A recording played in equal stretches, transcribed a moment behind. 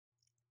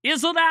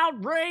is an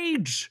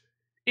outrage.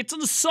 It's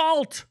an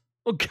assault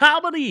on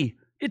comedy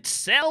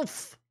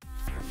itself.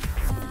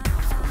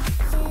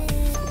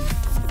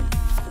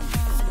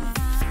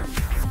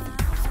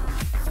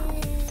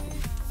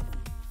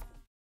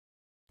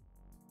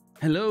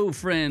 Hello,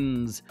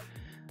 friends.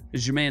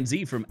 This is your man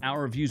Z from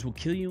Our Reviews Will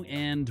Kill You,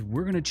 and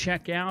we're going to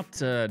check out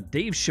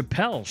Dave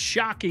Chappelle.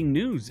 Shocking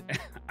news.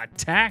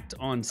 Attacked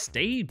on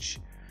stage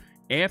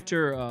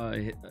after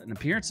an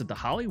appearance at the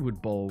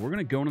Hollywood Bowl. We're going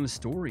to go into the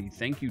story.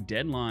 Thank you,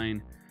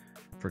 Deadline,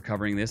 for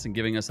covering this and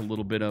giving us a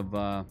little bit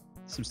of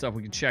some stuff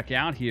we can check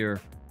out here.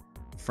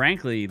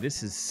 Frankly,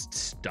 this is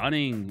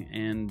stunning,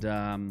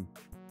 and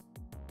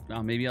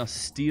maybe I'll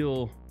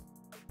steal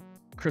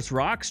Chris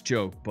Rock's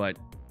joke, but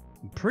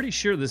I'm pretty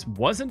sure this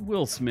wasn't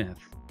Will Smith.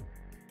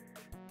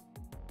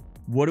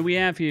 What do we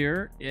have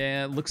here?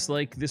 It looks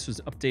like this was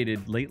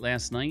updated late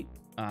last night.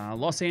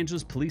 Los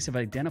Angeles police have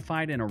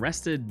identified and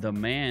arrested the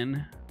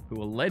man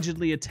who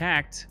allegedly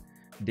attacked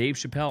Dave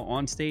Chappelle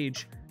on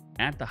stage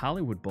at the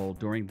Hollywood Bowl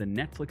during the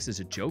Netflix is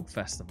a Joke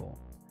festival.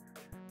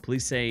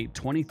 Police say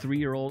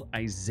 23-year-old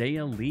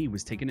Isaiah Lee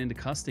was taken into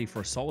custody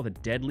for assault with a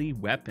deadly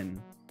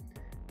weapon.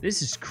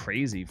 This is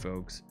crazy,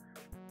 folks.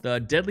 The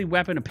deadly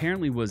weapon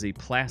apparently was a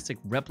plastic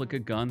replica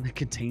gun that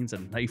contains a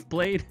knife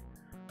blade.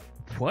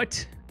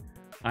 What?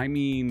 I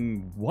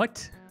mean,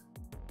 what?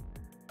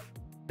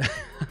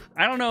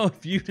 I don't know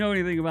if you know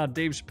anything about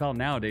Dave Chappelle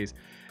nowadays.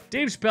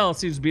 Dave Chappelle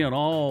seems to be on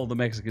all the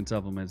Mexican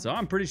supplements, so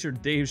I'm pretty sure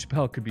Dave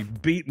Chappelle could be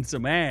beating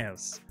some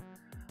ass.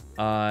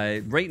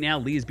 Right now,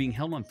 Lee is being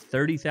held on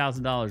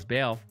 $30,000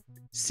 bail.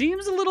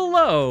 Seems a little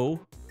low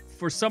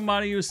for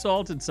somebody who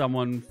assaulted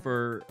someone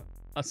for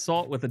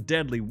assault with a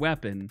deadly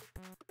weapon.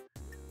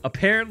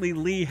 Apparently,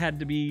 Lee had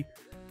to be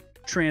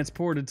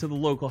transported to the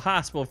local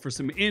hospital for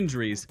some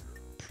injuries,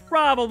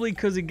 probably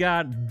because he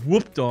got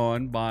whooped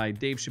on by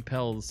Dave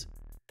Chappelle's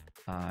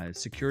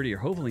security, or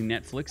hopefully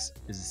Netflix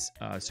is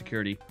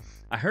security.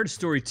 I heard a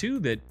story, too,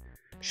 that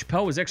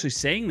Chappelle was actually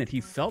saying that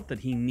he felt that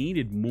he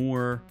needed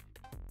more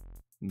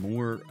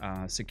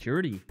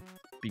security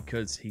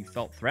because he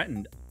felt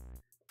threatened.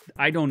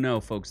 I don't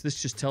know, folks.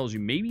 This just tells you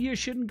maybe you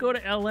shouldn't go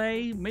to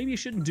L.A. Maybe you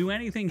shouldn't do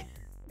anything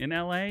in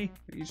LA.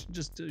 You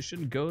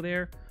shouldn't go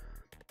there.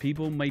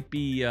 People might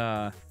be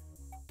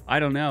I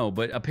don't know,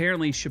 but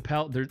apparently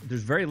Chappelle,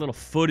 there's very little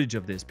footage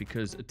of this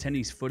because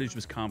attendees' footage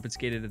was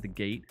confiscated at the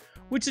gate,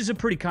 which is a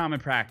pretty common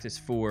practice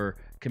for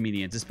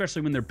comedians,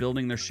 especially when they're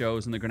building their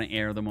shows and they're going to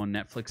air them on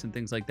Netflix and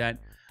things like that.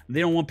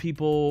 They don't want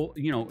people,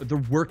 you know, they're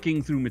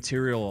working through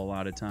material a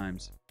lot of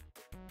times.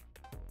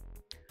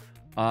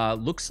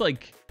 Looks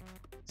like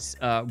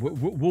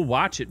we'll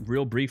watch it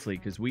real briefly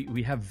because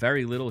we have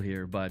very little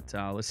here, but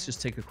let's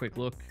just take a quick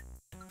look.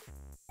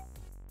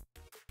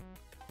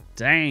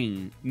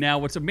 Dang. Now,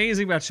 what's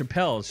amazing about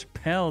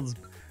Chappelle's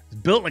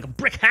built like a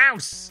brick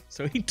house.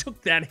 So he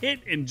took that hit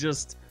and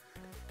just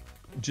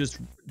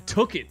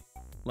took it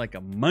like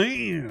a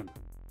man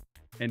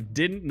and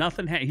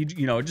nothing,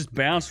 it just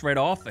bounced right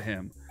off of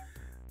him.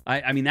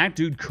 I mean, that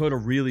dude could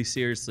have really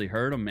seriously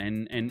hurt him.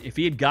 And if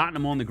he had gotten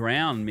him on the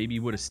ground, maybe he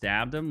would have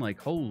stabbed him. Like,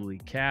 holy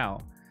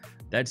cow.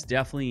 That's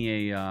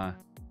definitely a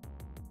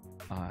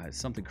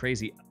something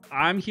crazy.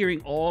 I'm hearing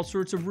all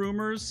sorts of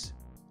rumors.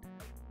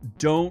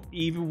 Don't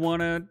even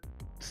want to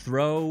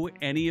throw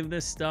any of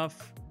this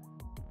stuff,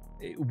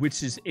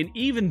 and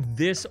even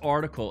this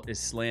article is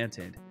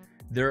slanted.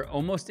 They're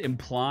almost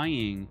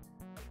implying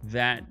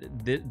that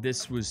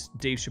this was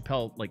Dave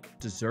Chappelle, like,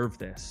 deserved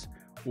this,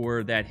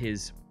 or that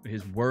his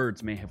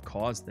words may have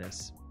caused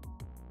this.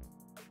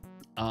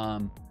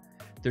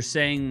 They're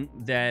saying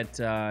that,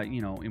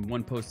 in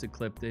one posted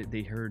clip,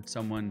 they heard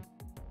someone,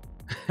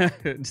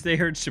 they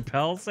heard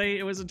Chappelle say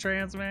it was a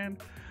trans man.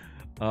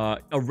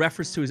 A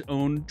reference to his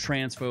own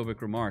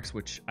transphobic remarks,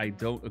 which I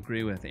don't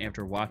agree with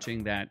after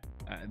watching that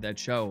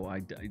show.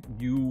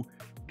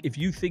 If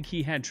you think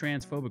he had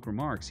transphobic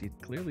remarks, you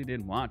clearly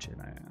didn't watch it.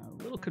 I'm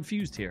a little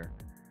confused here.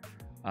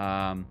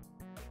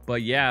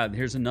 But yeah,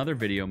 here's another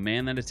video.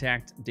 Man that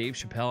attacked Dave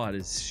Chappelle at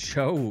his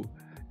show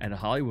at a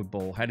Hollywood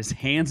Bowl had his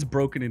hands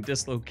broken and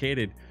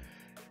dislocated.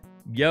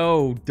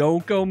 Yo,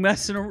 don't go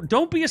messing around.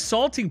 Don't be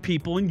assaulting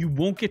people and you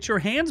won't get your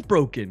hands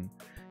broken.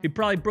 He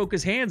probably broke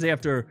his hands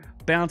after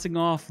bouncing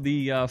off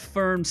the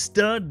firm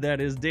stud that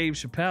is Dave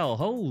Chappelle.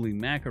 Holy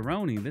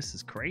macaroni. This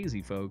is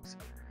crazy, folks.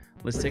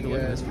 Let's take a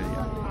look at this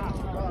video.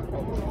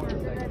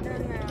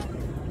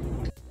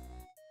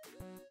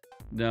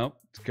 Nope.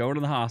 Go to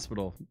the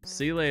hospital.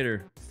 See you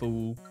later,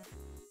 fool.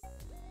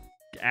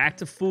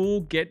 Act a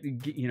fool.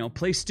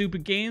 Play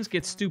stupid games.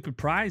 Get stupid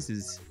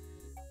prizes.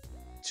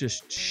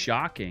 Just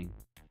shocking.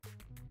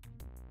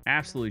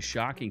 Absolutely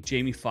shocking.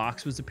 Jamie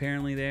Foxx was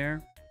apparently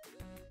there.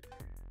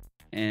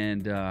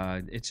 And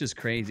it's just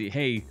crazy.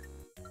 Hey,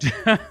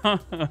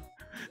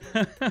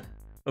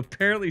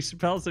 apparently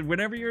Chappelle said,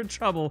 whenever you're in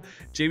trouble,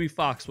 Jamie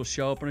Foxx will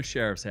show up in a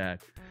sheriff's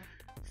hat.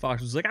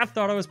 Fox was like, I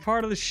thought I was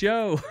part of the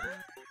show.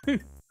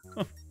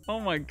 Oh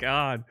my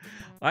God.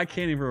 I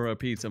can't even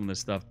repeat some of the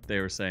stuff they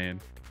were saying.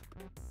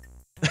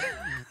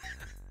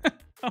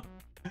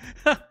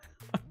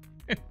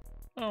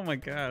 Oh my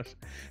gosh.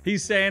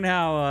 He's saying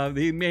how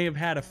he may have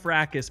had a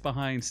fracas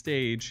behind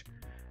stage,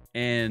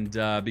 and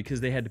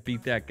because they had to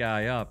beat that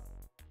guy up.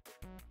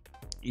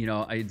 You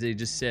know, they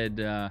just said,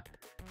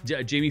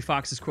 Jamie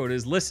Foxx's quote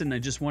is, "Listen, I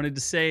just wanted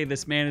to say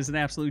this man is an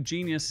absolute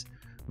genius.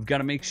 We've got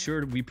to make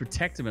sure we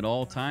protect him at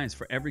all times.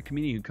 For every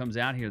comedian who comes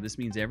out here, this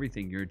means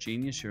everything. You're a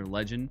genius, you're a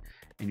legend,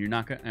 and we're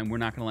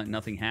not gonna let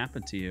nothing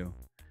happen to you."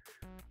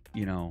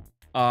 You know,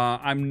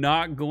 I'm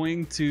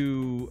gonna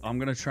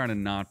try to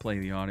not play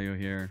the audio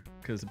here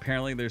because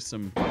apparently there's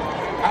some.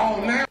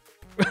 Oh man.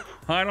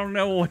 I don't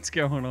know what's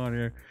going on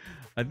here.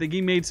 I think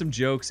he made some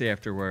jokes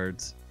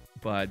afterwards,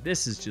 but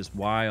this is just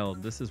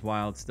wild. This is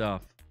wild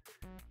stuff.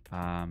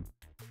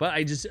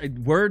 But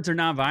words are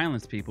not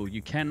violence, people.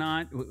 You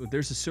cannot,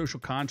 there's a social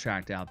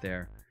contract out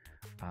there.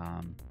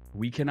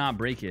 We cannot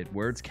break it.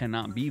 Words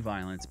cannot be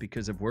violence,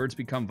 because if words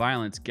become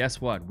violence, guess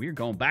what? We're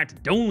going back to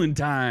dueling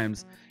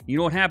times. You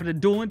know what happened to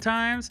dueling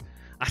times?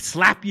 I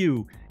slap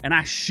you and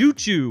I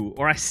shoot you,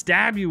 or I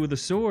stab you with a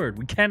sword.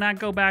 We cannot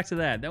go back to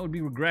that. That would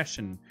be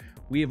regression.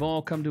 We have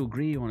all come to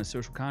agree on a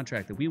social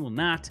contract that we will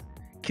not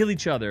kill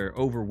each other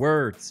over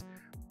words.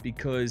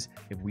 Because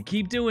if we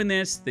keep doing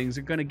this, things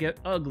are going to get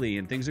ugly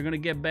and things are going to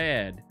get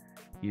bad.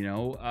 You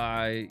know,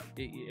 I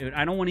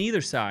don't want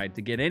either side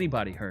to get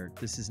anybody hurt.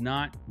 This is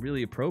not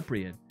really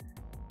appropriate.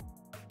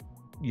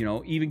 You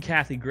know, even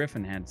Kathy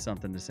Griffin had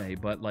something to say,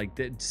 but like,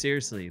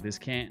 seriously, this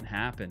can't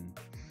happen.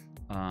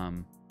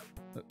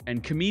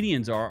 And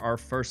comedians are our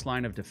first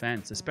line of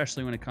defense,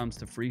 especially when it comes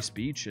to free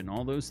speech and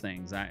all those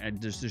things.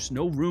 There's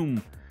no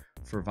room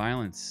for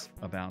violence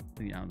about,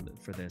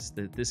 for this.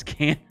 This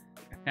can't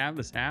have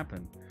this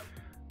happen.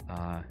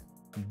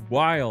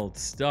 Wild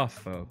stuff,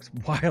 folks.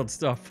 Wild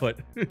stuff. But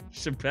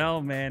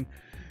Chappelle, man,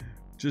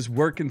 just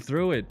working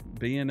through it,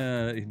 being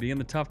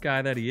the tough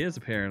guy that he is,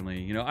 apparently.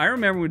 You know, I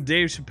remember when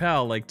Dave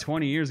Chappelle, like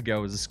 20 years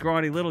ago, was a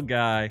scrawny little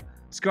guy,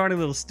 scrawny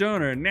little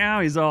stoner, and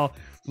now he's all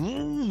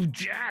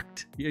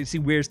jacked. You see,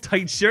 he wears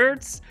tight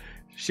shirts,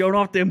 showing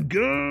off them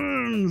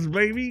guns,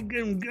 baby,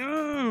 them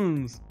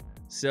guns.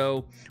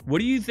 So, what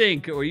do you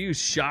think? Are you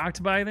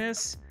shocked by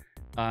this?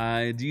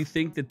 Do you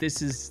think that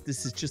this is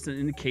just an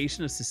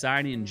indication of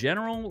society in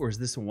general, or is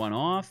this a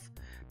one-off?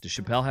 Does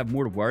Chappelle have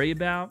more to worry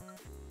about?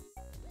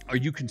 Are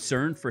you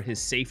concerned for his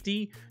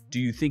safety? Do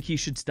you think he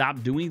should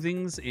stop doing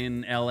things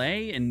in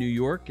LA and New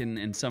York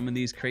and some of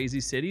these crazy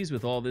cities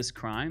with all this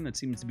crime that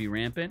seems to be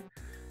rampant?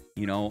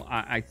 You know,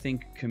 I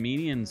think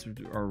comedians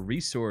are a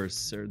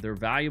resource, or they're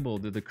valuable.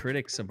 They're the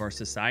critics of our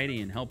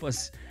society and help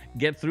us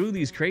get through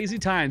these crazy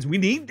times. We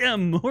need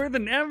them more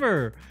than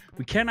ever.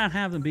 We cannot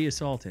have them be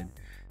assaulted.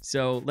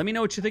 So let me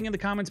know what you think in the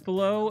comments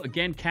below.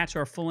 Again, catch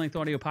our full-length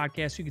audio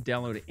podcast. You can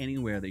download it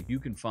anywhere that you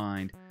can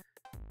find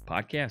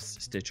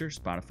podcasts: Stitcher,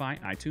 Spotify,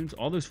 iTunes,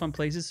 all those fun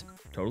places.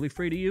 Totally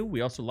free to you.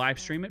 We also live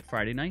stream it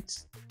Friday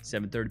nights,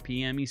 7:30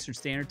 p.m. Eastern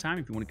Standard Time.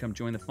 If you want to come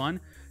join the fun,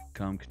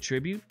 come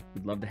contribute.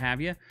 We'd love to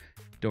have you.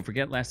 Don't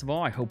forget, last of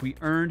all, I hope we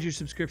earned your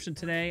subscription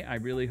today. I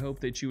really hope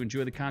that you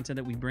enjoy the content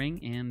that we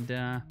bring.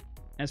 And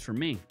as for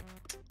me,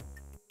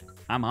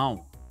 I'm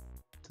on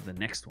to the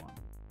next one.